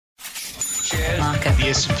market, the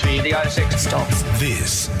S&P, the ASX stocks.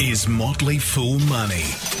 This is Motley Fool Money.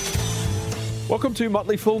 Welcome to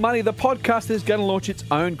Motley Fool Money, the podcast that is going to launch its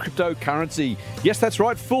own cryptocurrency. Yes, that's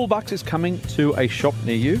right, Fool Bucks is coming to a shop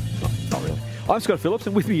near you. Not really. I'm Scott Phillips,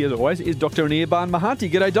 and with me, as always, is Dr. Anirban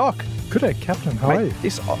Mahanti. G'day, Doc. G'day, Captain. How are you?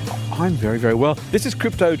 I'm very, very well. This is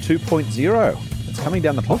Crypto 2.0. It's coming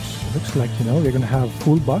down the pike. Looks like, we're going to have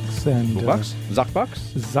Fool Bucks and... Fool Bucks? Zuck Bucks?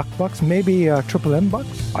 Zuck Bucks, maybe Triple M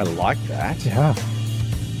Bucks. I like that. Yeah.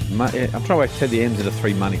 I'm trying to work the M's into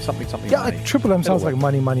three money. Something Yeah, money. Triple M sounds like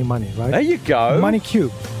money, right? There you go. Money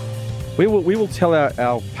cube. We will tell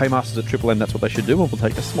our paymasters at Triple M that's what they should do. We'll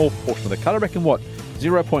take a small portion of the cut. I reckon,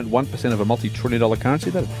 0.1% of a multi-trillion-dollar currency?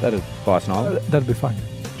 That'd buy us an island. That'd be fine.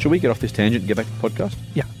 Should we get off this tangent and get back to the podcast?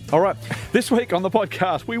 Yeah. All right. This week on the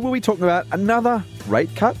podcast, we will be talking about another rate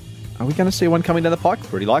cut. Are we going to see one coming down the pike?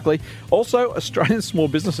 Pretty likely. Also, Australian small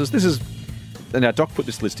businesses. Now, Doc put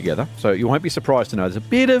this list together, so you won't be surprised to know there's a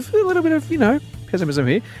little bit of, pessimism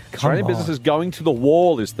here. Australian businesses going to the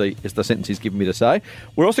wall is the sentence he's given me to say.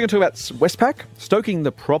 We're also going to talk about Westpac stoking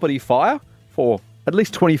the property fire for at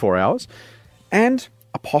least 24 hours and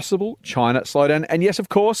a possible China slowdown. And yes, of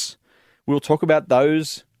course, we'll talk about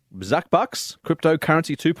those Zuck Bucks,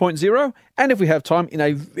 cryptocurrency 2.0. And if we have time in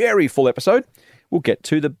a very full episode, we'll get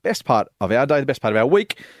to the best part of our day, the best part of our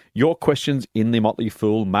week, your questions in the Motley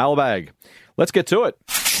Fool mailbag. Let's get to it.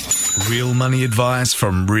 Real money advice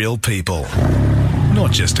from real people.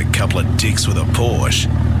 Not just a couple of dicks with a Porsche.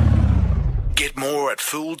 Get more at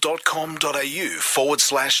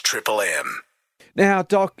fool.com.au/Triple M. Now,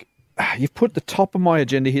 Doc, you've put the top of my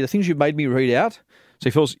agenda here, the things you've made me read out.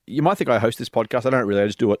 So you might think I host this podcast. I don't really. I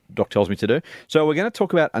just do what Doc tells me to do. So we're going to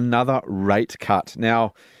talk about another rate cut.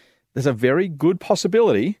 Now, there's a very good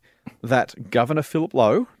possibility that Governor Philip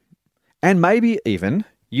Lowe and maybe even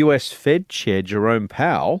US Fed Chair Jerome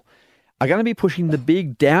Powell are going to be pushing the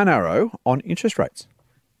big down arrow on interest rates.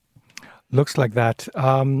 Looks like that.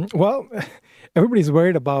 Well, everybody's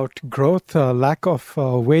worried about growth, lack of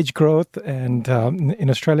wage growth, and in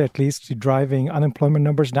Australia at least, driving unemployment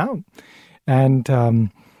numbers down. And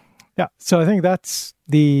so I think that's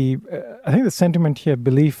the sentiment here,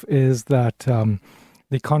 belief is that the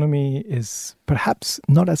economy is perhaps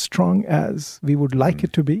not as strong as we would like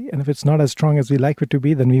it to be. And if it's not as strong as we like it to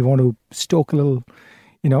be, then we want to stoke a little,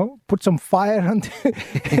 put some fire on,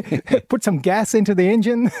 put some gas into the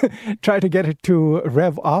engine, try to get it to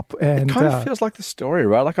rev up. And it kind of feels like the story,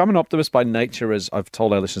 right? Like I'm an optimist by nature, as I've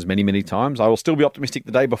told our listeners many, many times. I will still be optimistic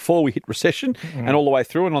the day before we hit recession and all the way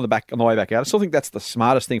through and on the way back out. I still think that's the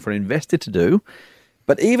smartest thing for an investor to do.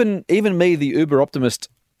 But even me, the uber optimist,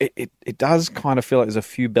 it does kind of feel like there's a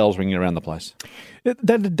few bells ringing around the place.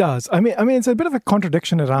 It does. I mean, it's a bit of a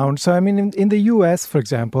contradiction around. So, I mean, in the U.S., for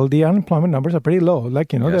example, the unemployment numbers are pretty low.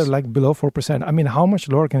 Like, Yes. they're like below 4%. I mean, how much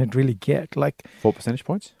lower can it really get? Like 4 percentage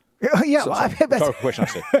points? Yeah. Sorry, question I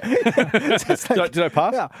said. Did I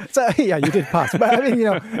pass? Yeah. So, yeah, you did pass. But I mean,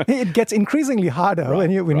 it gets increasingly harder when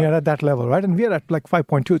you're at that level, right? And we're at like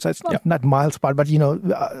 5.2. So it's not that miles apart, but,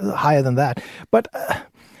 higher than that. But...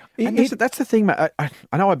 that's the thing, mate.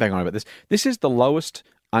 I know I bang on about this. This is the lowest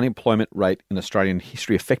unemployment rate in Australian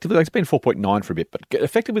history, effectively. Like it's been 4.9 for a bit, but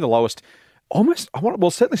effectively the lowest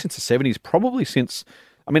certainly since the 70s, probably since,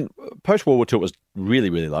 post-World War II it was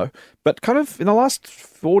really, really low. But kind of in the last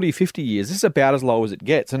 40, 50 years, this is about as low as it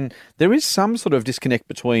gets. And there is some sort of disconnect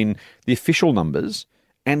between the official numbers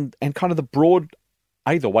and kind of the broad...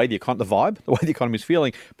 the way the vibe, the way the economy is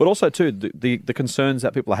feeling, but also too the concerns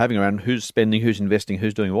that people are having around who's spending, who's investing,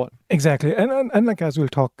 who's doing what. Exactly, and like as we'll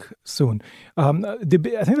talk soon, I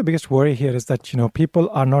think the biggest worry here is that people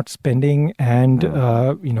are not spending, and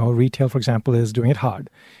retail, for example, is doing it hard.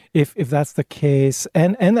 If that's the case,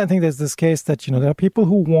 and I think there's this case that there are people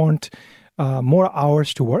who want more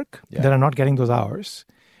hours to work that are not getting those hours.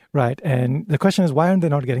 Right. And the question is, why aren't they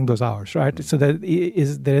not getting those hours, right? So there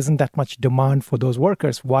isn't that much demand for those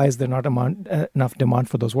workers. Why is there not enough demand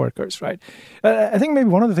for those workers, right? I think maybe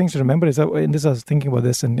one of the things to remember is that, and I was thinking about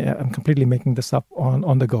this, and I'm completely making this up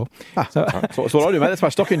on the go. So that's what I do, mate. That's my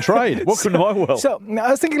stock in trade. What couldn't I well? So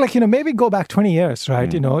I was thinking, maybe go back 20 years,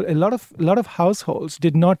 right? A lot of households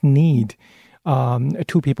did not need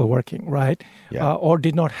two people working, right? Yeah. Or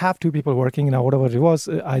did not have two people working. Now, whatever it was,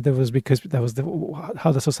 either was because that was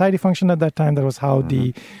how the society functioned at that time. That was how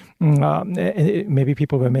maybe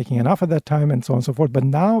people were making enough at that time, and so on and so forth. But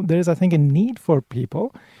now there is, I think, a need for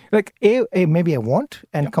people, like maybe a want,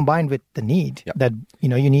 and combined with the need that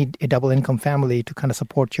you need a double income family to kind of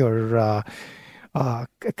support your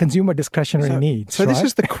consumer discretionary needs. So this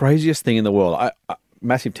is the craziest thing in the world.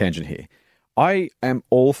 Massive tangent here. I am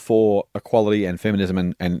all for equality and feminism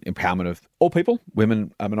and empowerment of all people,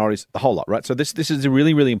 women, minorities, the whole lot, right? So this is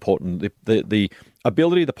really, really important. The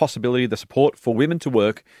ability, the possibility, the support for women to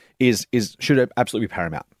work should absolutely be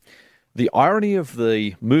paramount. The irony of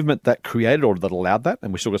the movement that created or that allowed that,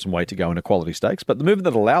 and we still got some way to go in equality stakes, but the movement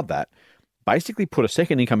that allowed that basically put a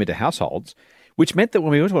second income into households, which meant that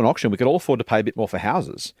when we went to an auction, we could all afford to pay a bit more for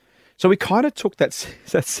houses. So we kind of took that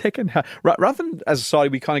second, rather than as a society,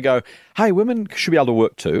 we kind of go, hey, women should be able to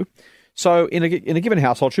work too. So in a given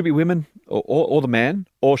household, should it be women or the man,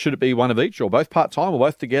 or should it be one of each, or both part-time, or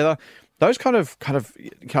both together? Those kind of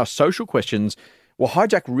social questions were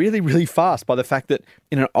hijacked really, really fast by the fact that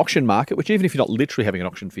in an auction market, which even if you're not literally having an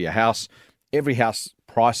auction for your house, every house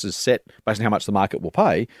price is set based on how much the market will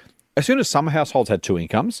pay. As soon as some households had two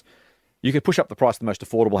incomes, you could push up the price of the most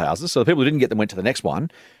affordable houses. So the people who didn't get them went to the next one.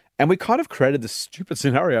 And we kind of created this stupid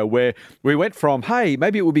scenario where we went from, hey,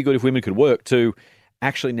 maybe it would be good if women could work, to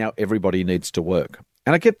actually now everybody needs to work.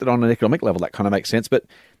 And I get that on an economic level, that kind of makes sense, but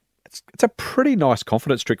it's a pretty nice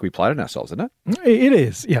confidence trick we played on ourselves, isn't it? It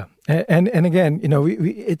is, yeah. And again,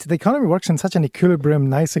 the economy works in such an equilibrium,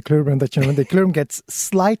 nice equilibrium, that when the equilibrium gets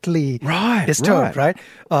slightly disturbed, right?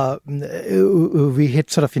 We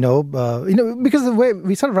hit sort of, because of the way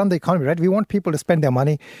we sort of run the economy, right? We want people to spend their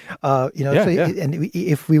money, And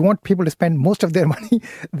if we want people to spend most of their money,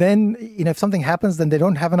 then if something happens, then they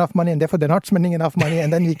don't have enough money, and therefore they're not spending enough money,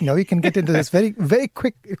 and then we can get into this very, very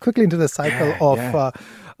quickly into the cycle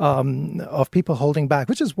of people holding back,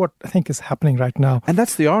 which is what I think is happening right now. And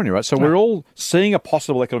that's the irony, right? So we're all seeing a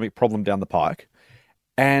possible economic problem down the pike,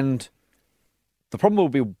 and the problem will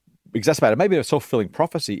be exacerbated. Maybe a self-fulfilling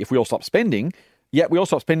prophecy if we all stop spending, yet we all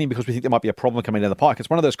stop spending because we think there might be a problem coming down the pike.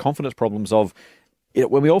 It's one of those confidence problems of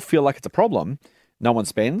when we all feel like it's a problem, no one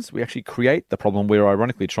spends, we actually create the problem we're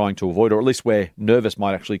ironically trying to avoid, or at least where nervous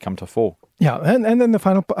might actually come to fore. Yeah, and then the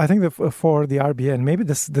final, I think for the RBA, and maybe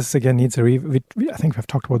this again needs I think we've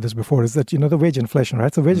talked about this before, is that, the wage inflation,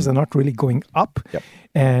 right? So wages are not really going up. Yep.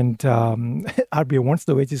 And RBA wants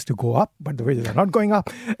the wages to go up, but the wages are not going up.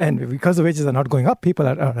 And because the wages are not going up, people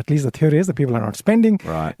are, at least the theory is that people are not spending.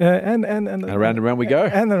 Right. And around we go.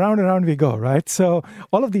 And around we go, right? So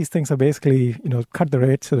all of these things are basically, cut the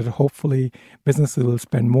rate so that hopefully businesses will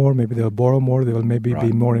spend more, maybe they'll borrow more, they will maybe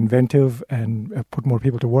be more inventive and put more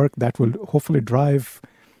people to work. That will hopefully drive,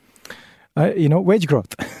 wage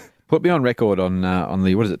growth. Put me on record on the,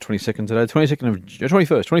 22nd today?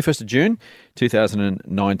 21st of June,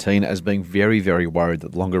 2019, as being very, very worried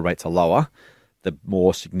that the longer rates are lower, the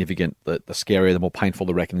more significant, the scarier, the more painful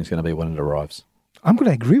the reckoning is going to be when it arrives. I'm going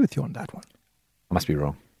to agree with you on that one. I must be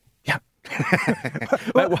wrong. Yeah.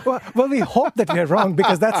 well, we hope that we're wrong,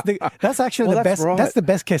 because that's actually the best. Right. That's the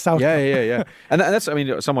best case outcome. Yeah. And that's,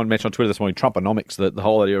 someone mentioned on Twitter this morning, Trumponomics, the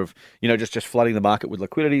whole idea of, just flooding the market with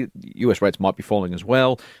liquidity. US rates might be falling as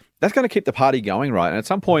well. That's going to keep the party going, right? And at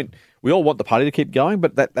some point, we all want the party to keep going,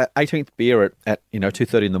 but that 18th beer at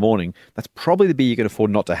 2:30 in the morning, that's probably the beer you can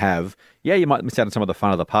afford not to have. Yeah, you might miss out on some of the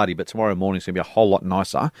fun of the party, but tomorrow morning's going to be a whole lot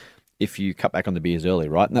nicer if you cut back on the beers early,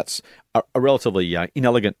 right? And that's a relatively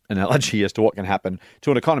inelegant analogy as to what can happen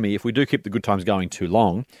to an economy if we do keep the good times going too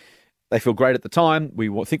long. They feel great at the time. We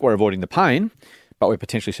think we're avoiding the pain, but we're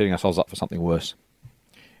potentially setting ourselves up for something worse.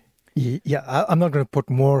 Yeah, I'm not going to put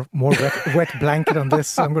more wet blanket on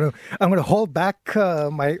this. I'm going to hold back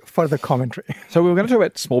my further commentary. So we were going to talk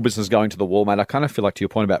about small business going to the wall, mate. I kind of feel like, to your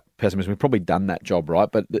point about pessimism, we've probably done that job, right?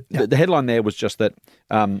 But the headline there was just that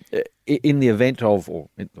in the event of, or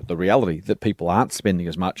the reality that people aren't spending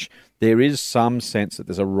as much, there is some sense that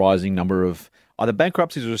there's a rising number of either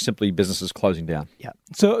bankruptcies or simply businesses closing down. Yeah.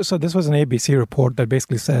 So this was an ABC report that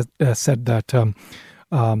basically said that.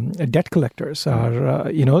 Debt collectors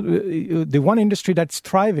are, the one industry that's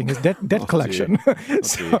thriving is debt collection.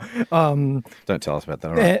 Don't tell us about that.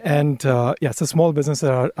 All right. And so small businesses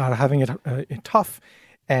are having it tough,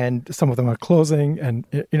 and some of them are closing. And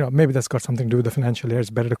maybe that's got something to do with the financial year. It's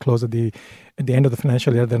better to close at the end of the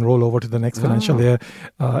financial year than roll over to the next financial year,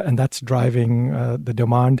 and that's driving the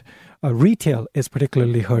demand. Retail is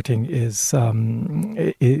particularly hurting. Is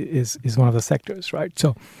one of the sectors, right?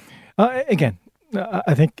 So again.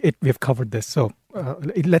 I think we've covered this, so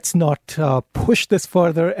let's not push this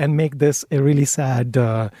further and make this a really sad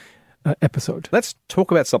episode. Let's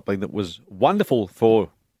talk about something that was wonderful for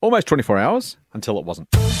almost 24 hours until it wasn't.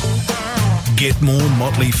 Get more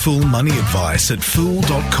Motley Fool money advice at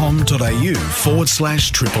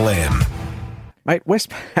fool.com.au/Triple M. Mate,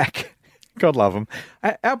 Westpac, God love them.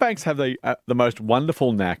 Our banks have the most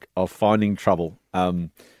wonderful knack of finding trouble.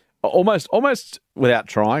 almost without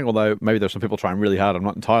trying, although maybe there's some people trying really hard, I'm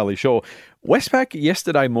not entirely sure. Westpac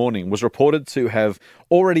yesterday morning was reported to have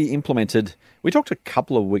already implemented, we talked a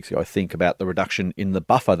couple of weeks ago, I think, about the reduction in the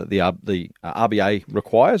buffer that the RBA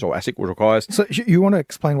requires, or ASIC requires. So you want to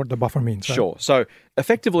explain what the buffer means, right? Sure. So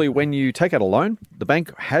effectively, when you take out a loan, the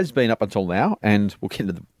bank has been up until now, and we'll get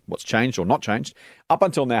into what's changed or not changed, up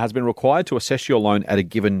until now has been required to assess your loan at a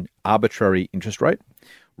given arbitrary interest rate,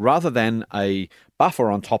 rather than a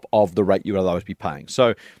buffer on top of the rate you would otherwise be paying.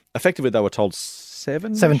 So effectively, they were told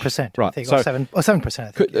 7%. Right. I think, so, or 7%.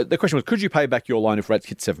 I think. The question was, could you pay back your loan if rates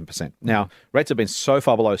hit 7%? Now, rates have been so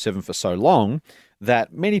far below 7 for so long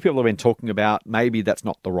that many people have been talking about maybe that's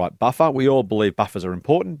not the right buffer. We all believe buffers are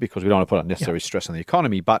important because we don't want to put unnecessary stress on the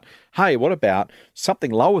economy. But hey, what about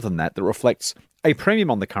something lower than that reflects a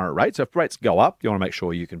premium on the current rate? So if rates go up, you want to make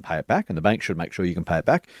sure you can pay it back, and the bank should make sure you can pay it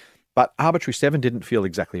back. But arbitrary 7 didn't feel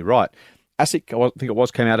exactly right. ASIC, I think it was,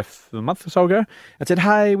 came out a month or so ago and said,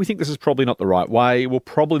 hey, we think this is probably not the right way. We'll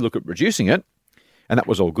probably look at reducing it. And that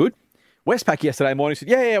was all good. Westpac yesterday morning said,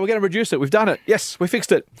 yeah, we're going to reduce it. We've done it. Yes, we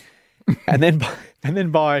fixed it. and then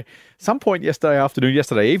by some point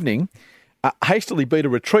yesterday evening, hastily beat a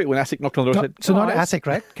retreat when ASIC knocked on the door and said, so not ASIC,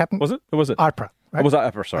 right, Captain? Was it? Or was it? ARPA. Right? It was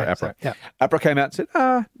APRA, sorry, APRA. Sorry, yeah. APRA came out and said,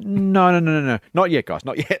 no. Not yet, guys,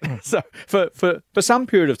 not yet. So for some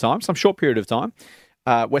period of time, some short period of time,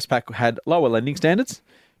 Westpac had lower lending standards.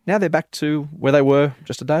 Now they're back to where they were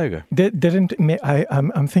just a day ago.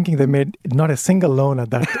 I'm thinking they made not a single loan at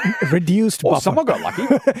that reduced buffer. Someone got lucky.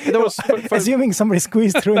 Assuming somebody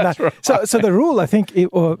squeezed through that. Right. So the rule, I think,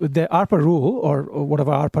 the ARPA rule, or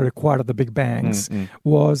whatever ARPA required of the big banks,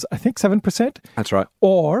 was, I think, 7%. That's right.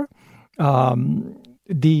 Or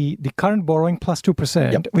the current borrowing plus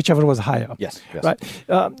 2%, whichever was higher. Yes. Right.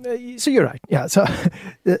 So you're right. Yeah. So,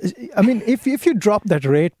 I mean, if you drop that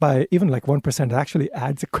rate by even like 1%, it actually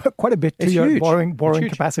adds quite a bit to your borrowing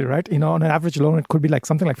capacity, right? You know, on an average loan, it could be like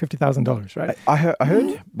something like $50,000, right? I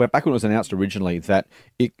heard back when it was announced originally that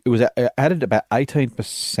it was added about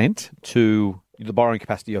 18% to the borrowing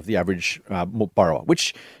capacity of the average borrower,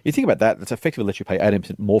 which you think about that, that's effectively lets you pay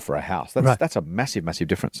 18% more for a house. That's a massive, massive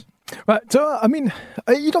difference. Right. So, I mean,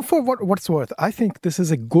 for what it's worth, I think this is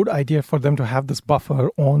a good idea for them to have this buffer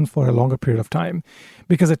on for a longer period of time,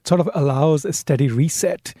 because it sort of allows a steady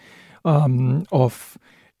reset of,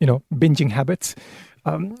 binging habits.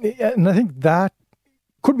 And I think that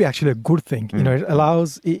could be actually a good thing. It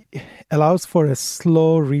allows for a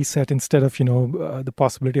slow reset instead of, the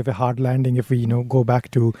possibility of a hard landing if we, go back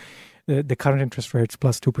to the current interest rates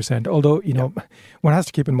plus 2%. Although, one has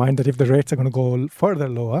to keep in mind that if the rates are going to go further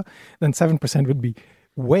lower, then 7% would be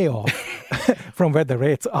way off from where the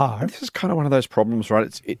rates are. This is kind of one of those problems,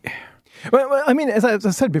 right? Well, I mean, as I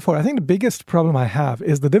said before, I think the biggest problem I have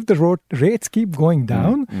is that if the rates keep going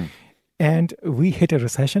down, and we hit a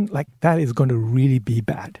recession, like that is going to really be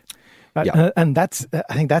bad. Right? Yeah. And I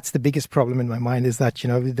think that's the biggest problem in my mind, is that,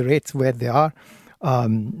 with the rates where they are.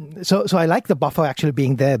 So I like the buffer actually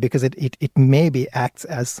being there, because it maybe acts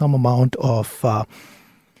as some amount of,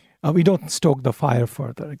 we don't stoke the fire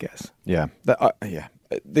further, I guess. Yeah.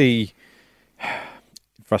 It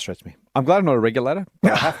frustrates me. I'm glad I'm not a regulator,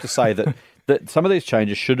 but I have to say that some of these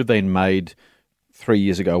changes should have been made 3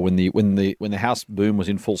 years ago when the house boom was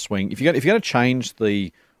in full swing. If you're going to change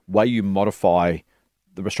the way you modify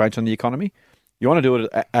the restraints on the economy, you want to do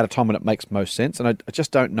it at a time when it makes most sense. And I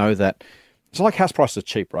just don't know that. It's not like house prices are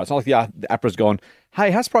cheap, right? It's not like the APRA's gone,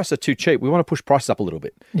 hey, house prices are too cheap. We want to push prices up a little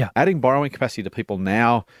bit. Yeah. Adding borrowing capacity to people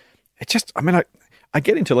now, I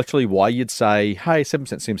get intellectually why you'd say, hey,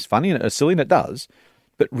 7% seems funny and silly, and it does.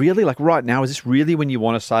 But really, like right now, is this really when you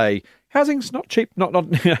want to say housing's not cheap, not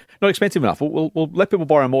expensive enough? We'll let people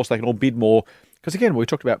borrow more so they can all bid more. Because again, we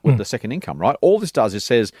talked about with the second income, right? All this does is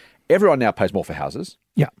says everyone now pays more for houses,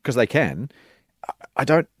 because they can. I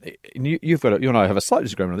don't. You and I have a slight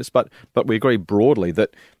disagreement on this, but we agree broadly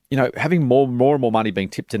that having more and more money being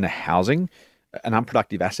tipped into housing, an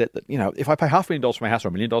unproductive asset that if I pay $500,000 for my house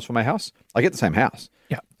or $1 million for my house, I get the same house.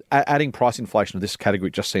 Yeah, adding price inflation of this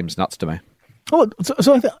category just seems nuts to me. Oh,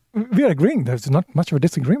 so we are agreeing. There's not much of a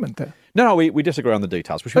disagreement there. No, we disagree on the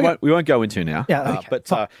details, which we won't go into now. Yeah,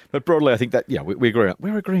 okay. But broadly, I think that we agree.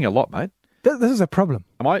 We're agreeing a lot, mate. This is a problem.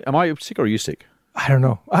 Am I sick or are you sick? I don't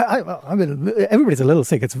know. I mean, everybody's a little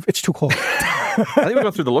sick. It's too cold. I think we've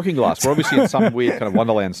gone through the looking glass. We're obviously in some weird kind of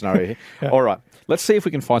Wonderland scenario here. Yeah. All right, let's see if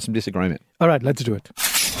we can find some disagreement. All right, let's do it.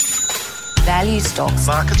 Value stocks.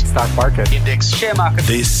 Market. Stock market. Index. Share market.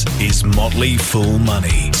 This is Motley Fool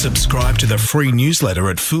Money. Subscribe to the free newsletter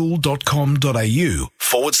at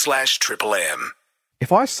fool.com.au/MMM.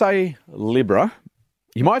 If I say Libra,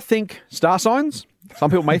 You might think star signs. Some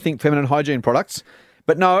people may think feminine hygiene products.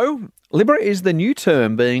 But no, Libra is the new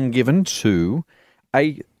term being given to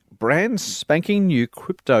a brand spanking new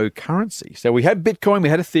cryptocurrency. So we had Bitcoin, we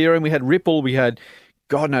had Ethereum, we had Ripple, we had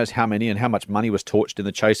God knows how many and how much money was torched in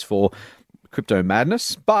the chase for crypto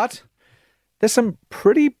madness. But there's some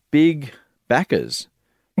pretty big backers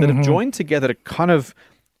that have joined together to kind of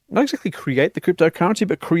not exactly create the cryptocurrency,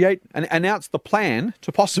 but create and announce the plan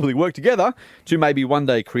to possibly work together to maybe one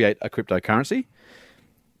day create a cryptocurrency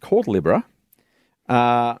called Libra.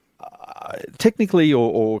 Technically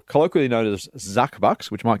or colloquially known as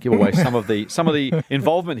Zuckbucks, which might give away some of the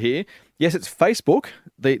involvement here. Yes, it's Facebook,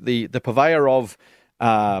 the purveyor of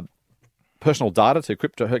personal data to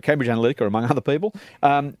crypto, Cambridge Analytica, among other people.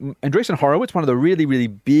 Andreessen Horowitz, one of the really, really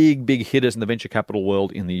big hitters in the venture capital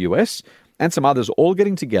world in the US, and some others all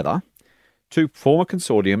getting together to form a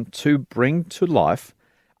consortium to bring to life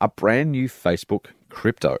a brand new Facebook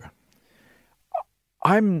crypto.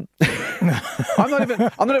 I'm going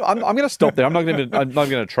to stop there. I'm not going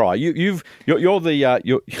to try. You're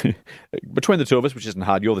between the two of us, which isn't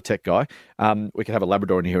hard. You're the tech guy. We could have a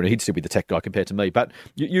Labrador in here, and he'd still be the tech guy compared to me. But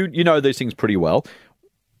you know these things pretty well.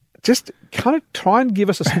 Just kind of try and give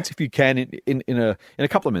us a sense, if you can, in a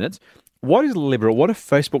couple of minutes. What is Libra? What are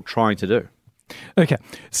Facebook trying to do? Okay,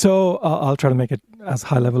 so I'll try to make it as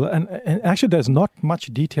high level. And actually, there's not much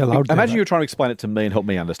detail out there. Imagine you're trying to explain it to me and help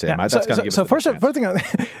me understand, mate. That's going to give us first thing,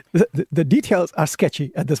 the details are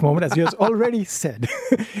sketchy at this moment, as you already said.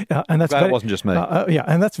 And that's it wasn't just me.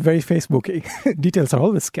 And that's very Facebooky. Details are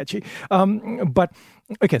always sketchy. But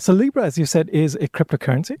okay, so Libra, as you said, is a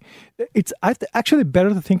cryptocurrency. It's actually better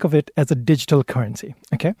to think of it as a digital currency.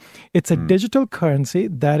 Okay, it's a digital currency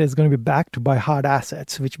that is going to be backed by hard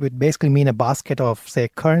assets, which would basically mean a basket of, say,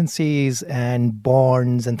 currencies and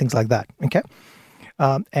bonds and things like that. Okay,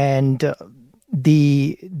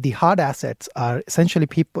 the hard assets are essentially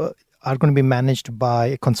people are going to be managed by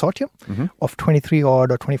a consortium of 23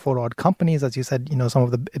 odd or 24 odd companies, as you said. Some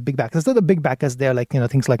of the big backers. So the big backers there, like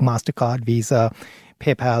things like MasterCard, Visa,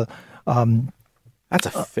 PayPal. That's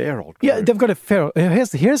a fair old group. Yeah, they've got a fair.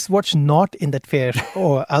 Here's what's not in that fair.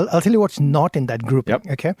 Or I'll tell you what's not in that group. Yep.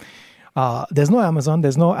 Okay. There's no Amazon.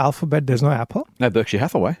 There's no Alphabet. There's no Apple. No Berkshire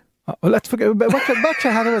Hathaway. Let's forget.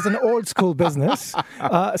 Berkshire Hathaway is an old school business.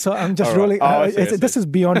 So I'm just ruling. This is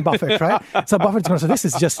beyond Buffett, right? So Buffett's going to say, this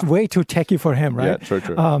is just way too techy for him, right? Yeah,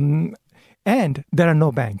 true. And there are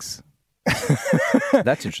no banks.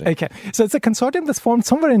 That's interesting. Okay, so it's a consortium that's formed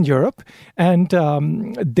somewhere in Europe, and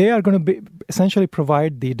they are going to be essentially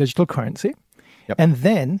provide the digital currency. Yep. And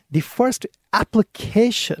then the first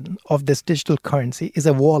application of this digital currency is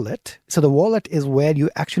a wallet. So the wallet is where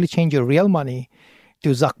you actually change your real money to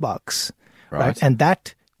Zuckbucks, right? And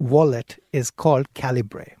that wallet is called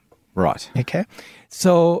Calibre. Right. Okay.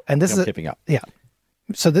 So, and this I'm keeping up. Yeah.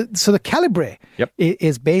 So the Calibre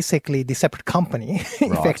is basically the separate company,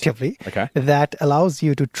 effectively, that allows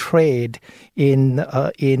you to trade in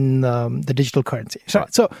the digital currency.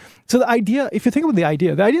 Right. So the idea, if you think about the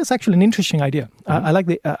idea is actually an interesting idea. I like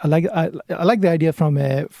the idea from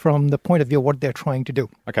the point of view of what they're trying to do.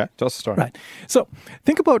 Okay, tell us the story. Right. So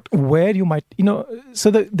think about where you might,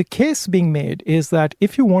 so the case being made is that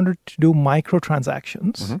if you wanted to do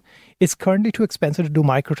microtransactions, it's currently too expensive to do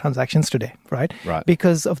microtransactions today, right? Right.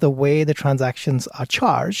 Because of the way the transactions are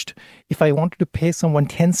charged. If I wanted to pay someone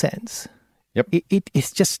 10 cents, it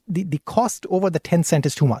is just the cost over the 10 cent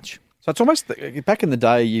is too much. So it's almost, back in the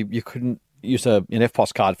day, you couldn't use an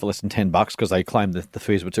FPOS card for less than $10 because they claimed that the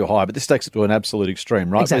fees were too high. But this takes it to an absolute extreme,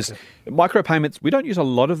 right? Exactly. Micropayments, we don't use a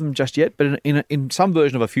lot of them just yet, but in some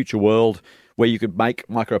version of a future world where you could make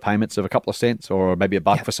micropayments of a couple of cents or maybe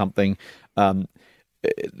 $1 for something,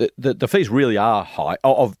 the fees really are high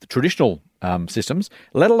of the traditional systems,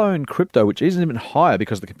 let alone crypto, which isn't even higher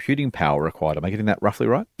because of the computing power required. Am I getting that roughly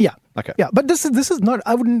right? Yeah. Okay. Yeah, but this is not.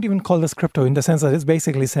 I wouldn't even call this crypto in the sense that it's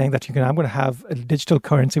basically saying that I'm going to have a digital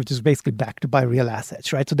currency which is basically backed by real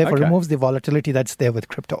assets, right? So therefore, removes the volatility that's there with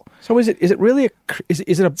crypto. So is it really is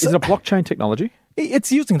it a blockchain technology?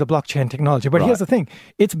 It's using the blockchain technology, but here's the thing: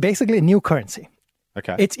 it's basically a new currency.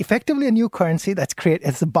 Okay. It's effectively a new currency that's created.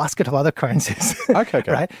 It's a basket of other currencies. Okay.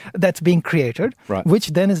 Right? That's being created, right, which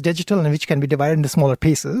then is digital and which can be divided into smaller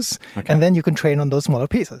pieces. Okay. And then you can trade on those smaller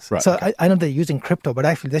pieces. Right. So I know they're using crypto, but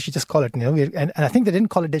actually they should just call it, and I think they didn't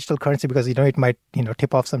call it digital currency because, it might,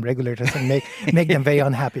 tip off some regulators and make them very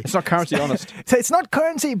unhappy. It's not currency, honest. So it's not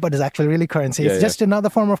currency, but it's actually really currency. It's just another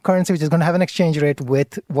form of currency which is going to have an exchange rate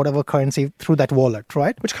with whatever currency through that wallet,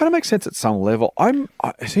 right? Which kind of makes sense at some level.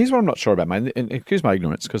 Here's what I'm not sure about, mate, and excuse my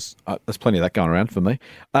ignorance because there's plenty of that going around for me.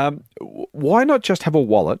 Why not just have a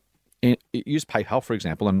wallet use PayPal, for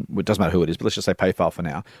example, and it doesn't matter who it is, but let's just say PayPal for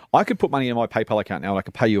now. I could put money in my PayPal account now and I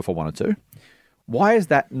could pay you if I wanted to. Why is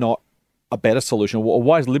that not a better solution? Or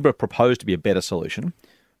why is Libra proposed to be a better solution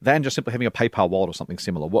than just simply having a PayPal wallet or something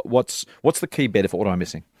similar? What's the key benefit? What am I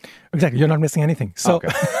missing? Exactly. You're not missing anything. So, okay.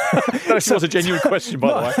 That was a genuine question, by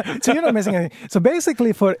the way. So you're not missing anything. So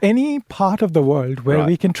basically, for any part of the world where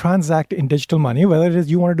we can transact in digital money, whether it is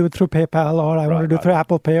you want to do it through PayPal or I want to do it through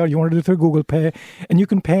Apple Pay or you want to do it through Google Pay, and you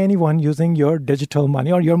can pay anyone using your digital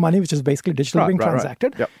money or your money, which is basically digital being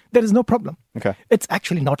transacted, there is no problem. Okay. It's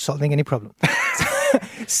actually not solving any problem.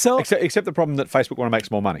 So except the problem that Facebook want to make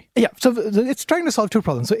more money. Yeah, so it's trying to solve two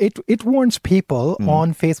problems. So it warns people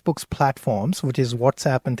on Facebook's platforms, which is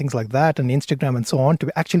WhatsApp and things like that, and Instagram and so on, to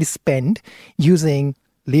actually spend using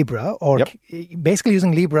Libra or basically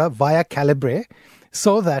using Libra via Calibre,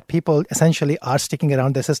 so that people essentially are sticking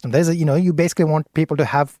around the system. There's you basically want people to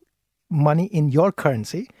have money in your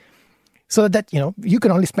currency, so that you can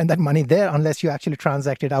only spend that money there unless you actually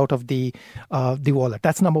transact it out of the wallet.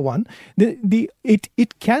 That's number one.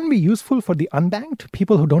 It can be useful for the unbanked,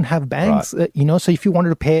 people who don't have banks. So if you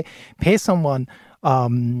wanted to pay someone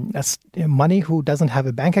money who doesn't have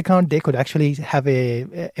a bank account, they could actually have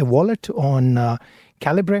a wallet on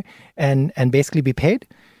Calibre and basically be paid.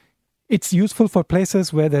 It's useful for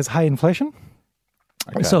places where there's high inflation.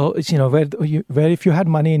 Okay. So it's where if you had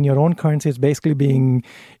money in your own currency, it's basically being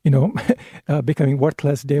becoming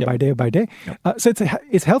worthless day by day by day. So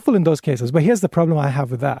it's helpful in those cases. But here's the problem I have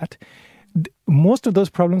with that: most of those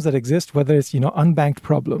problems that exist, whether it's unbanked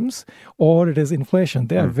problems or it is inflation,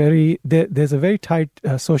 they are there's a very tight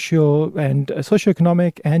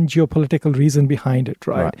socioeconomic and geopolitical reason behind it,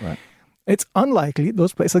 right? It's unlikely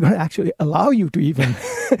those places are going to actually allow you to even.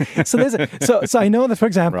 So I know that, for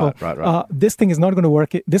example, this thing is not going to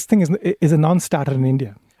work. This thing is a non-starter in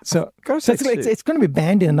India. So it's going to be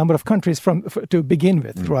banned in a number of countries to begin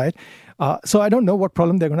with, right? So I don't know what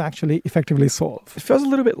problem they're going to actually effectively solve. It feels a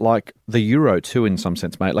little bit like the euro too, in some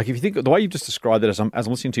sense, mate. Like if you think the way you've just described it, as I'm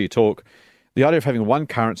listening to you talk, the idea of having one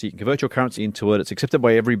currency, you can convert your currency into it. It's accepted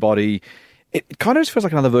by everybody. It kind of just feels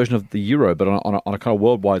like another version of the euro, but on a kind of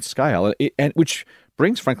worldwide scale, and which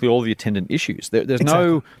brings, frankly, all the attendant issues. There's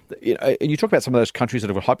no, and you talk about some of those countries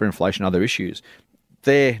that have got hyperinflation and other issues.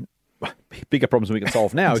 They're bigger problems than we can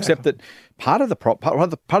solve now. Except that part of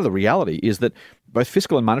the reality is that both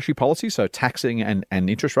fiscal and monetary policy, so taxing and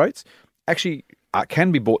interest rates, actually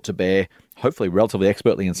can be brought to bear, hopefully relatively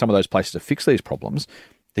expertly, in some of those places to fix these problems.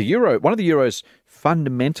 The euro, one of the euro's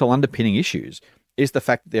fundamental underpinning issues, is the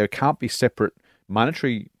fact that there can't be separate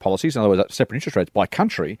monetary policies, in other words, separate interest rates by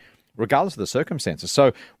country, regardless of the circumstances.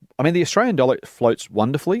 So, I mean, the Australian dollar floats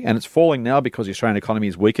wonderfully, and it's falling now because the Australian economy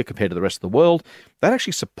is weaker compared to the rest of the world. That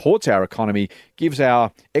actually supports our economy, gives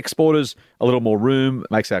our exporters a little more room,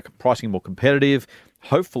 makes our pricing more competitive.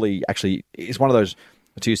 Hopefully, actually, is one of those,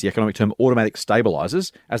 to use the economic term, automatic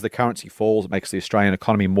stabilizers. As the currency falls, it makes the Australian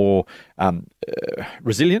economy more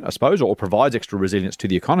resilient, I suppose, or provides extra resilience to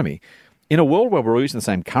the economy. In a world where we're using the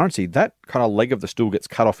same currency, that kind of leg of the stool gets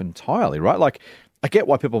cut off entirely, right? Like, I get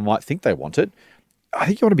why people might think they want it. I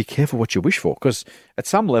think you want to be careful what you wish for, because at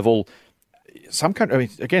some level, some country, I mean,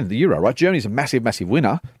 again, the euro, right? Germany's a massive, massive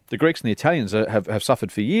winner. The Greeks and the Italians have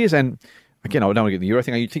suffered for years. And again, I don't want to get the euro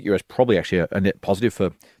thing. I think euro is probably actually a net positive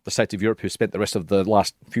for the states of Europe who spent the rest of the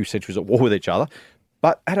last few centuries at war with each other.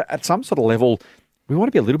 But at some sort of level, we want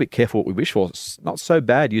to be a little bit careful what we wish for. It's not so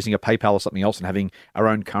bad using a PayPal or something else and having our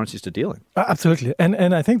own currencies to deal in. Absolutely.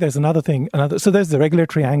 And I think there's another thing. So there's the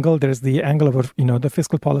regulatory angle. There's the angle of, the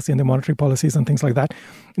fiscal policy and the monetary policies and things like that.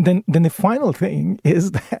 Then the final thing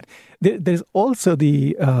is that there's also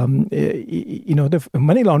the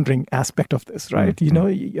money laundering aspect of this, right?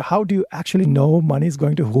 Mm-hmm. How do you actually know money is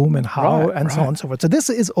going to whom and how so on and so forth. So this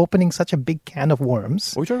is opening such a big can of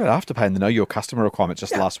worms. Well, we talked about Afterpay and the Know Your Customer requirement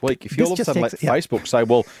just last week. If you all of a sudden let Facebook say,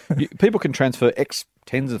 well, people can transfer X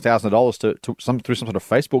tens of thousands of dollars through some sort of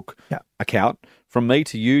Facebook account, from me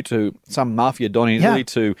to you to some mafia don in Italy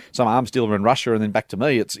to some arms dealer in Russia and then back to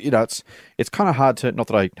me. It's kind of hard to, not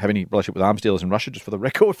that I have any relationship with arms dealers in Russia, just for the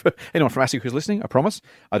record, for anyone from ASIC who's listening, I promise.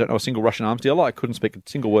 I don't know a single Russian arms dealer. I couldn't speak a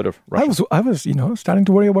single word of Russian. I was starting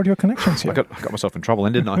to worry about your connections here. I got myself in trouble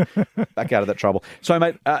then, didn't I? Back out of that trouble. So,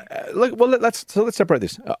 mate, let's separate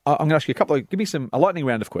this. I'm going to ask you give me a lightning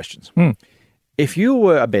round of questions. If you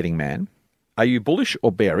were a betting man, are you bullish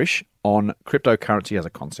or bearish on cryptocurrency as a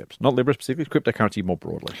concept? Not Libra specifically, cryptocurrency more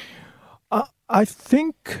broadly. I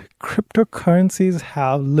think cryptocurrencies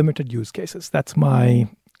have limited use cases. That's my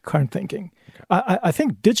current thinking. Okay. I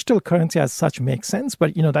think digital currency as such makes sense,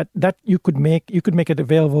 but that you could make it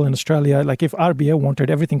available in Australia. Like if RBA wanted,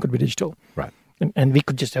 everything could be digital. Right. And we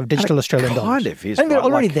could just have digital Australian dollars. Kind of is. And we're right?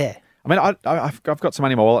 already Like, there. I mean, I've got some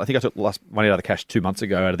money in my wallet. I think I took the last money out of the cash 2 months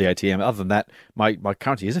ago out of the ATM. Other than that, my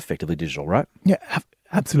currency is effectively digital, right? Yeah,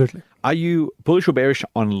 absolutely. Are you bullish or bearish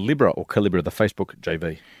on Libra or Calibra, the Facebook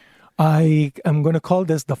JV? I am going to call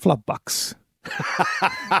this the flop bucks.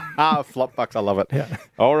 Flop bucks, I love it. Yeah.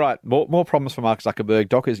 All right, more problems for Mark Zuckerberg.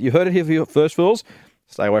 Doc, you heard it here for your first, fools.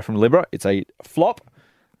 Stay away from Libra. It's a flop.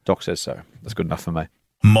 Doc says so. That's good enough for me.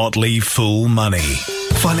 Motley Fool Money.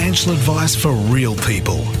 Financial advice for real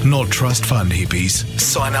people, not trust fund hippies.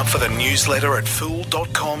 Sign up for the newsletter at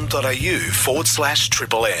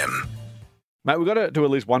fool.com.au/Triple M. Mate, we've got to do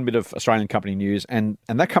at least one bit of Australian company news, and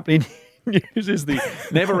that company news is the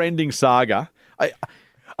never-ending saga. I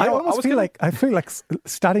feel like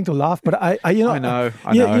starting to laugh, but I know.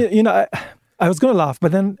 I was going to laugh,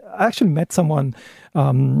 but then I actually met someone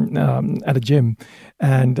at a gym,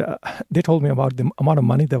 and they told me about the amount of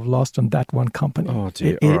money they've lost on that one company. Oh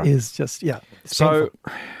dear! It is just So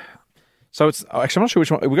it's actually I'm not sure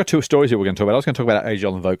which one. We've got two stories here we're going to talk about. I was going to talk about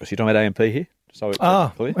AGL and Vocus. You're talking about AMP here. So it's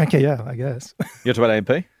clear? Okay, yeah, I guess. You're talking about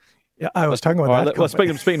AMP. Yeah, I was talking about that. Let's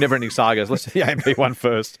speak never-ending sagas. Let's do the AMP one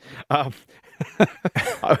first.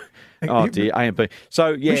 Oh dear, AMP.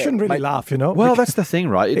 So yeah, we shouldn't really laugh, Well, that's the thing,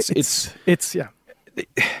 right? It's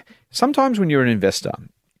Sometimes when you're an investor,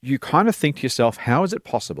 you kind of think to yourself, how is it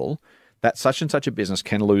possible that such and such a business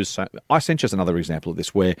can lose so... Accenture is another example of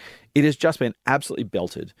this, where it has just been absolutely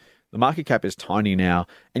belted. The market cap is tiny now,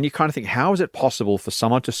 and you kind of think, how is it possible for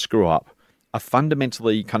someone to screw up a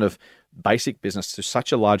fundamentally kind of basic business to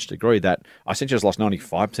such a large degree that Accenture has lost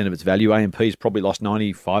 95% of its value. AMP has probably lost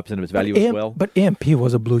 95% of its value as well. But AMP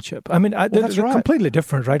was a blue chip. I mean, they're right. completely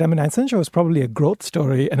different, right? I mean, Accenture was probably a growth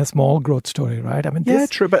story and a small growth story, right? I mean,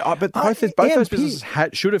 true. But both those businesses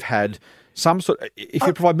should have had some sort. If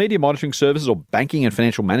you provide media monitoring services or banking and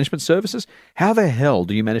financial management services, how the hell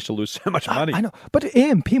do you manage to lose so much money? I know, but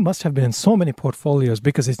AMP must have been in so many portfolios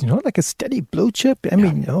because it's like a steady blue chip. I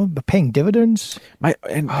mean, paying dividends. Mate,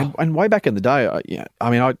 and way back in the day,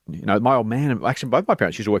 my old man, actually both my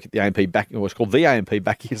parents used to work at the AMP back. It was called the AMP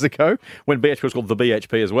back years ago when BHP was called the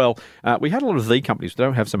BHP as well. We had a lot of the companies. We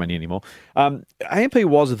don't have so many anymore. AMP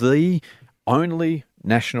was the only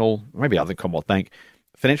national, maybe other than Commonwealth Bank,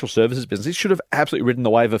 financial services business. It should have absolutely ridden the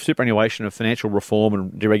wave of superannuation, of financial reform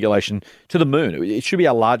and deregulation to the moon. It should be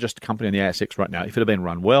our largest company on the ASX right now if it had been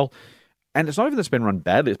run well. And it's not even that it's been run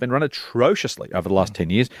badly; it's been run atrociously over the last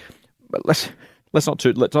 10 years. But let's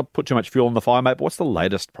not put too much fuel on the fire, mate. But what's the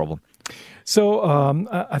latest problem? So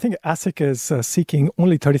I think ASIC is seeking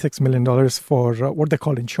only $36 million for what they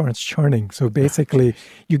call insurance churning. So basically,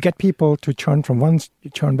 you get people to churn from one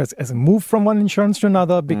as a move from one insurance to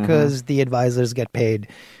another because the advisors get paid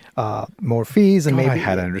more fees and maybe I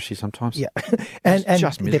had an industry sometimes. Yeah, and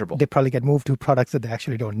just miserable. They probably get moved to products that they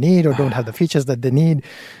actually don't need or don't have the features that they need.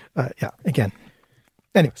 Again.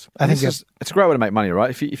 Anyways, I think it's a great way to make money, right?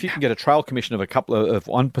 If you can get a trail commission of a couple of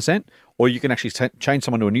 1%, or you can actually change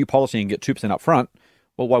someone to a new policy and get 2% up front,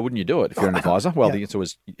 well, why wouldn't you do it if you're an advisor? Well, the answer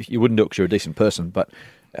was you wouldn't do it because you're a decent person. But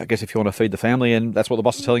I guess if you want to feed the family and that's what the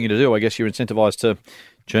boss is telling you to do, I guess you're incentivized to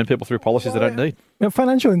churn people through policies they don't need.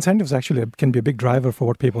 Financial incentives actually can be a big driver for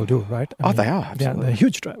what people do, right? I mean, they are. Absolutely. Yeah, they're a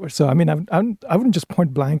huge driver. So, I mean, I wouldn't just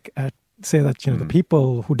point blank at say that the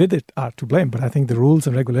people who did it are to blame, but I think the rules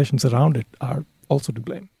and regulations around it are also to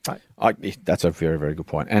blame. Right. That's a very, very good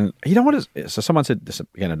point. And you know what? So someone said this,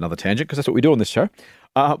 again, another tangent, because that's what we do on this show.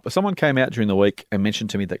 Someone came out during the week and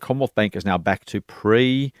mentioned to me that Commonwealth Bank is now back to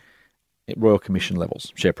pre-Royal Commission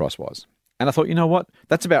levels, share price-wise. And I thought, you know what?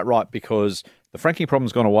 That's about right, because the franking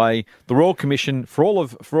problem's gone away. The Royal Commission, for all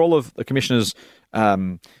of the commissioners'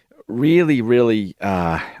 really, really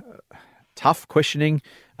tough questioning,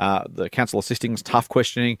 the council assisting's tough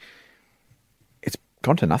questioning, it's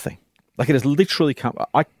gone to nothing. Like, it has literally come.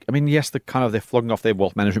 I mean, yes, they're flogging off their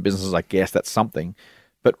wealth management businesses. I guess that's something,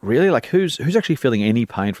 but really, like, who's actually feeling any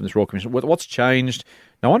pain from this Royal Commission? What's changed?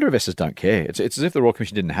 No wonder investors don't care. It's as if the Royal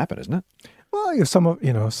Commission didn't happen, isn't it?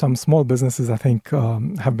 Well, some small businesses I think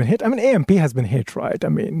have been hit. I mean, AMP has been hit, right? I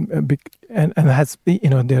mean, and has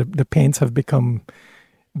the pains have become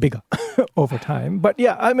bigger over time. But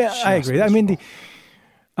yeah, I mean, I agree. Miserable. I mean,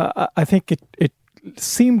 I think it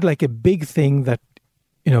seemed like a big thing that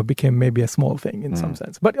became maybe a small thing in some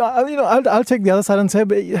sense. But I'll take the other side and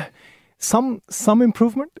say, some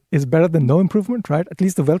improvement is better than no improvement, right? At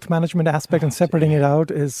least the wealth management aspect and separating it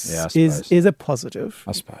out is a positive.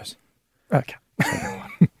 I suppose. Okay.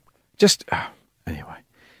 Just anyway,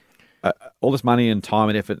 all this money and time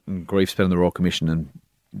and effort and grief spent on the Royal Commission, and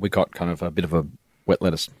we got kind of a bit of a wet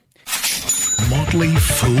lettuce. Motley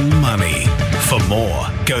Fool Money. For more,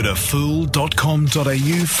 go to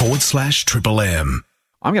fool.com.au/Triple M.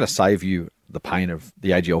 I'm going to save you the pain of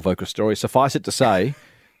the AGL Vocus story. Suffice it to say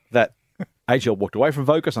that AGL walked away from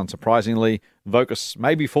Vocus, unsurprisingly. Vocus,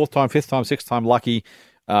 maybe fourth time, fifth time, sixth time lucky.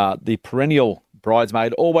 The perennial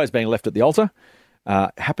bridesmaid, always being left at the altar.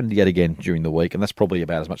 Happened yet again during the week, and that's probably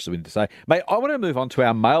about as much as we need to say. Mate, I want to move on to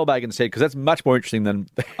our mailbag instead, because that's much more interesting than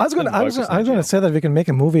I was going to say that we can make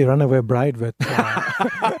a movie, Runaway Bride, with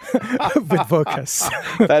with Vocus.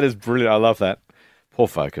 That is brilliant. I love that. Poor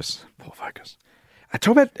Vocus. Talk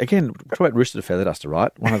about Rooster to Feather Duster,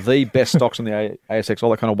 right? One of the best stocks on the ASX, all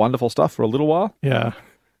that kind of wonderful stuff for a little while. Yeah.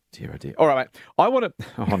 Dear, oh dear. All right, mate. I want to...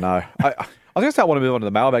 Oh, no. I was going to say I want to move on to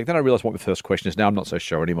the mailbag. Then I realised what my first question is. Now I'm not so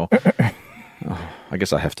sure anymore. I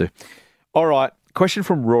guess I have to. All right. Question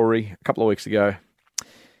from Rory a couple of weeks ago.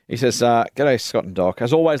 He says, G'day, Scott and Doc.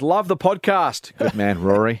 As always, love the podcast. Good man,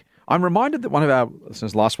 Rory. I'm reminded that one of our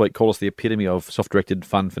listeners last week called us the epitome of self-directed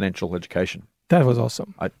fun financial education. That was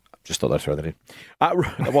awesome. I just thought I'd throw that in.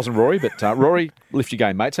 That wasn't Rory, but Rory, lift your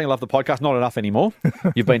game, mate. Saying love the podcast, not enough anymore.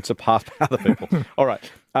 You've been surpassed by other people. All right.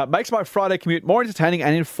 Makes my Friday commute more entertaining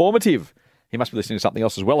and informative. He must be listening to something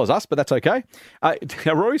else as well as us, but that's okay.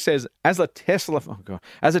 Rory says, as a Tesla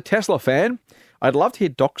fan, I'd love to hear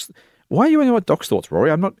Doc's... Why are you wondering about Doc's thoughts,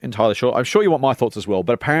 Rory? I'm not entirely sure. I'm sure you want my thoughts as well,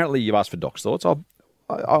 but apparently you've asked for Doc's thoughts. I'll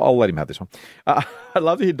let him have this one. I'd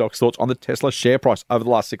love to hear Doc's thoughts on the Tesla share price over the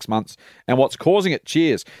last 6 months and what's causing it.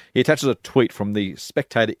 Cheers. He attaches a tweet from the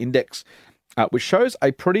Spectator Index, which shows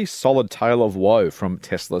a pretty solid tale of woe from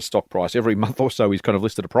Tesla's stock price. Every month or so, he's kind of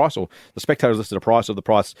listed a price, or the Spectator's listed a price of the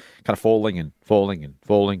price kind of falling and falling and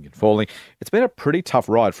falling and falling. It's been a pretty tough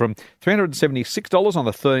ride from $376 on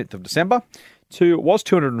the 13th of December to was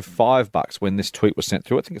 $205 when this tweet was sent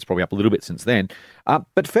through. I think it's probably up a little bit since then.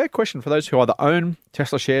 But fair question for those who either own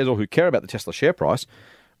Tesla shares or who care about the Tesla share price.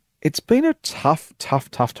 It's been a tough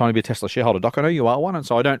time to be a Tesla shareholder, Doc. I know you are one, and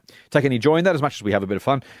so I don't take any joy in that as much as we have a bit of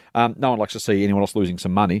fun. No one likes to see anyone else losing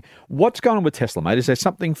some money. What's going on with Tesla, mate? Is there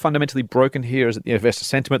something fundamentally broken here? Is it the investor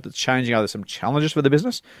sentiment that's changing? Are there some challenges for the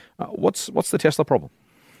business? What's the Tesla problem?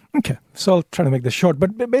 Okay, so I'll try to make this short.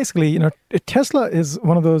 But basically, Tesla is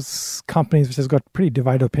one of those companies which has got pretty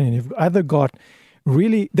divided opinion. You've either got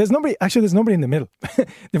there's nobody in the middle.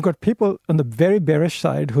 They've got people on the very bearish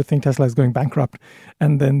side who think Tesla is going bankrupt.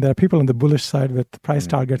 And then there are people on the bullish side with price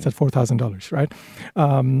targets at $4,000, right?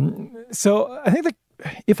 So I think that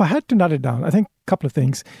if I had to nut it down, I think a couple of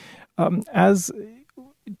things. As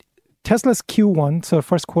Tesla's Q1, so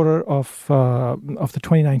first quarter of the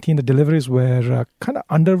 2019, the deliveries were kind of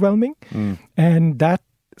underwhelming. And that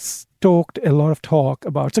stoked a lot of talk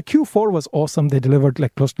about. So Q4 was awesome. They delivered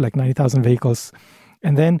close to 90,000 vehicles.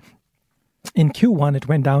 And then in Q1, it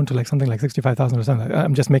went down to something like 65,000 or something.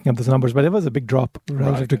 I'm just making up those numbers, but it was a big drop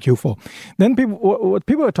relative to Q4. Then what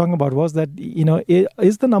people were talking about was that,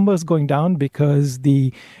 is the numbers going down because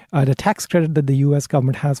the tax credit that the US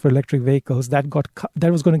government has for electric vehicles, that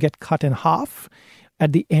was going to get cut in half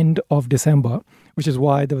at the end of December, which is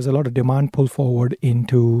why there was a lot of demand pull forward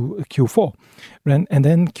into Q4. And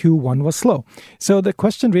then Q1 was slow. So the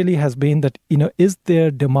question really has been that, is there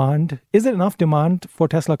enough demand for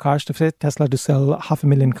Tesla cars to sell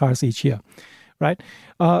 500,000 cars each year, right?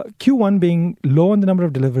 Q1 being low on the number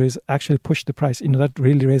of deliveries actually pushed the price. That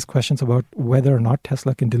really raised questions about whether or not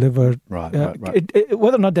Tesla can deliver, whether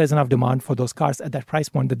or not there's enough demand for those cars at that price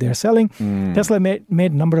point that they're selling. Tesla made a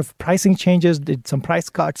number of pricing changes, did some price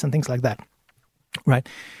cuts and things like that. Right.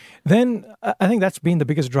 Then I think that's been the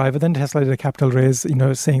biggest driver. Then Tesla did a capital raise,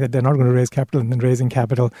 saying that they're not going to raise capital and then raising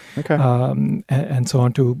capital and so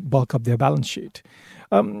on to bulk up their balance sheet.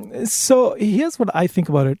 So here's what I think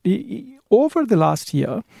about it. Over the last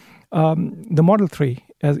year, the Model 3,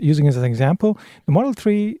 using it as an example, the Model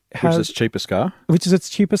 3 has... Which is its cheapest car? Which is its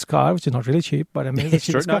cheapest car, which is not really cheap, but it's its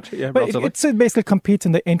cheapest car. But it basically competes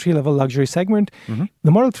in the entry-level luxury segment.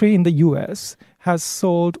 The Model 3 in the US has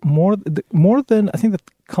sold more than, I think, the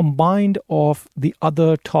combined of the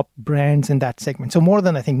other top brands in that segment. So more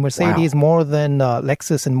than, I think, Mercedes, more than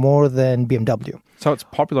Lexus, and more than BMW. So it's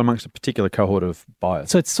popular amongst a particular cohort of buyers.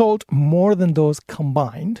 So it's sold more than those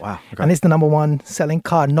combined. Wow. Okay. And it's the number one selling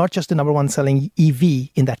car, not just the number one selling EV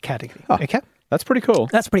in that category. Okay? That's pretty cool.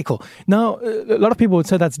 That's pretty cool. Now, a lot of people would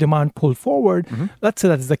say that's demand pulled forward. Let's say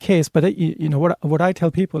that's the case. But what I tell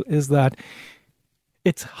people is that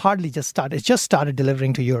it's hardly just started. It just started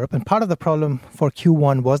delivering to Europe. And part of the problem for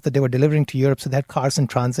Q1 was that they were delivering to Europe, so they had cars in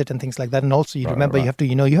transit and things like that. And also, you remember, you have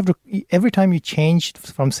to, every time you change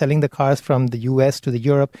from selling the cars from the US to the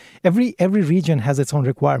Europe, every region has its own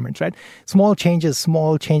requirements, right? Small changes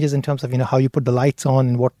in terms of, how you put the lights on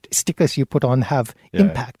and what stickers you put on have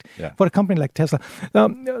impact for a company like Tesla.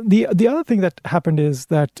 The other thing that happened is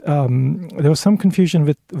that there was some confusion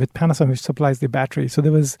with Panasonic, which supplies the battery. So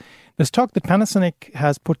there's talk that Panasonic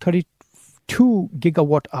has put 32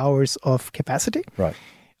 gigawatt hours of capacity. Right.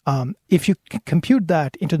 If you compute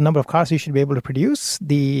that into the number of cars you should be able to produce,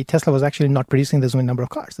 the Tesla was actually not producing the same number of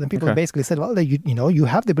cars. So then people basically said, well, you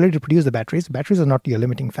have the ability to produce the batteries. Batteries are not your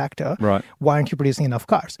limiting factor. Right. Why aren't you producing enough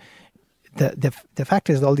cars? The fact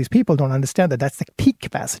is that all these people don't understand that that's the peak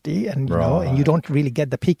capacity, and and you don't really get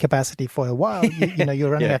the peak capacity for a while.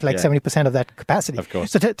 You're running at 70% of that capacity. Of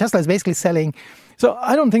course. So Tesla is basically selling. So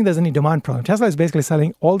I don't think there's any demand problem. Tesla is basically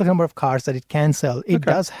selling all the number of cars that it can sell. It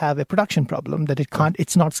does have a production problem that it can't.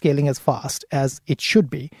 It's not scaling as fast as it should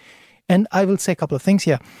be. And I will say a couple of things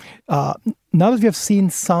here. Now that we have seen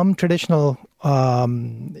some traditional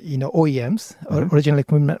OEMs, or original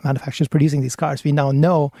equipment manufacturers producing these cars, we now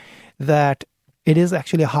know that it is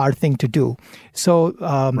actually a hard thing to do. So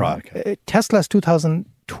Tesla's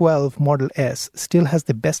 2012 Model S still has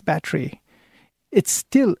the best battery. It's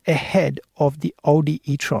still ahead of the Audi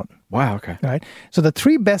e-tron. Wow, okay. Right? So the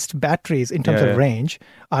three best batteries in terms of range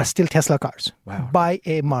are still Tesla cars by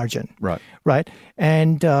a margin. Right?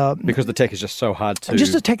 And because the tech is just so hard to...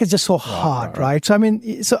 Just the tech is just so hard, right? So,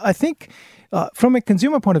 I think from a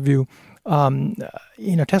consumer point of view,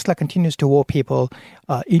 Tesla continues to woe people.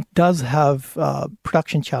 It does have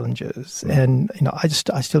production challenges. And, I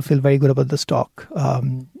still feel very good about the stock.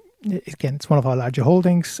 Again, it's one of our larger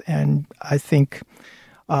holdings, and I think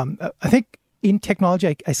in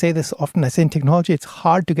technology, I say this often. I say in technology, it's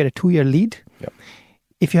hard to get a 2-year lead. Yep.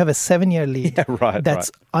 If you have a 7-year lead,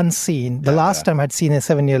 that's unseen. The last time I'd seen a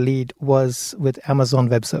 7-year lead was with Amazon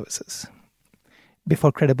Web Services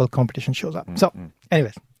before credible competition shows up. So,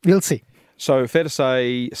 anyways, we'll see. So, fair to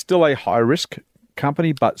say, still a high risk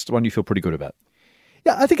company, but one you feel pretty good about.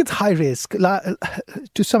 Yeah, I think it's high risk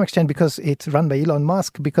to some extent because it's run by Elon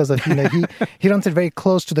Musk, because of, he runs it very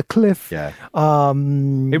close to the cliff. Yeah.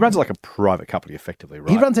 He runs it like a private company, effectively, right?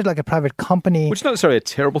 He runs it like a private company. Which is not necessarily a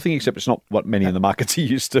terrible thing, except it's not what many in the markets are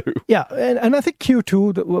used to. Yeah, and I think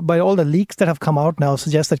Q2, by all the leaks that have come out now,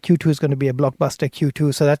 suggests that Q2 is going to be a blockbuster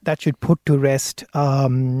Q2. So that should put to rest a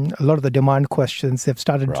lot of the demand questions. They've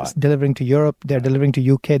started delivering to Europe. They're delivering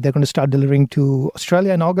to UK. They're going to start delivering to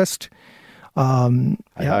Australia in August.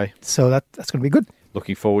 So that's going to be good.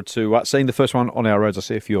 Looking forward to seeing the first one on our roads. I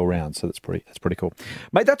see a few around, so that's pretty cool.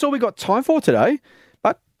 Mate, that's all we got time for today.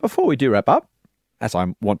 But before we do wrap up, as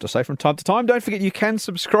I want to say from time to time, don't forget you can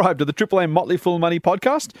subscribe to the Triple M Motley Fool Money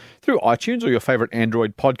podcast through iTunes or your favourite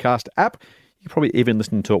Android podcast app. You're probably even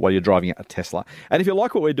listening to it while you're driving a Tesla. And if you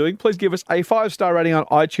like what we're doing, please give us a 5-star rating on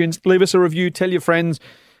iTunes. Leave us a review. Tell your friends.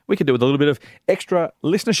 We could do with a little bit of extra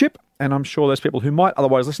listenership, and I'm sure there's people who might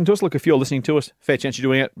otherwise listen to us. Look, if you're listening to us, fair chance you're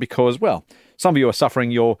doing it because, well, some of you are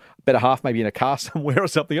suffering your better half, maybe in a car somewhere or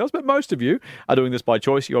something else, but most of you are doing this by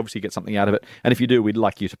choice. You obviously get something out of it, and if you do, we'd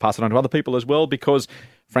like you to pass it on to other people as well because,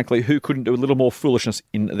 frankly, who couldn't do a little more foolishness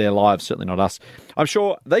in their lives? Certainly not us. I'm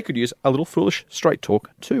sure they could use a little foolish straight talk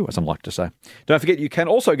too, as I like to say. Don't forget, you can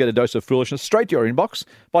also get a dose of foolishness straight to your inbox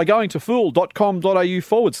by going to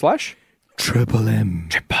fool.com.au/Triple M.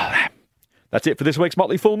 That's it for this week's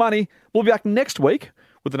Motley Fool Money. We'll be back next week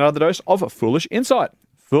with another dose of foolish insight.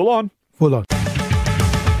 Fool on. Fool on.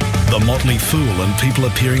 The Motley Fool and people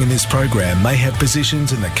appearing in this program may have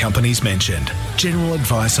positions in the companies mentioned. General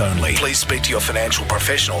advice only. Please speak to your financial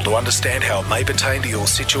professional to understand how it may pertain to your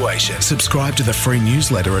situation. Subscribe to the free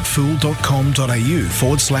newsletter at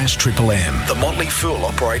fool.com.au/Triple M. The Motley Fool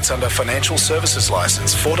operates under Financial Services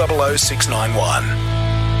Licence 400691.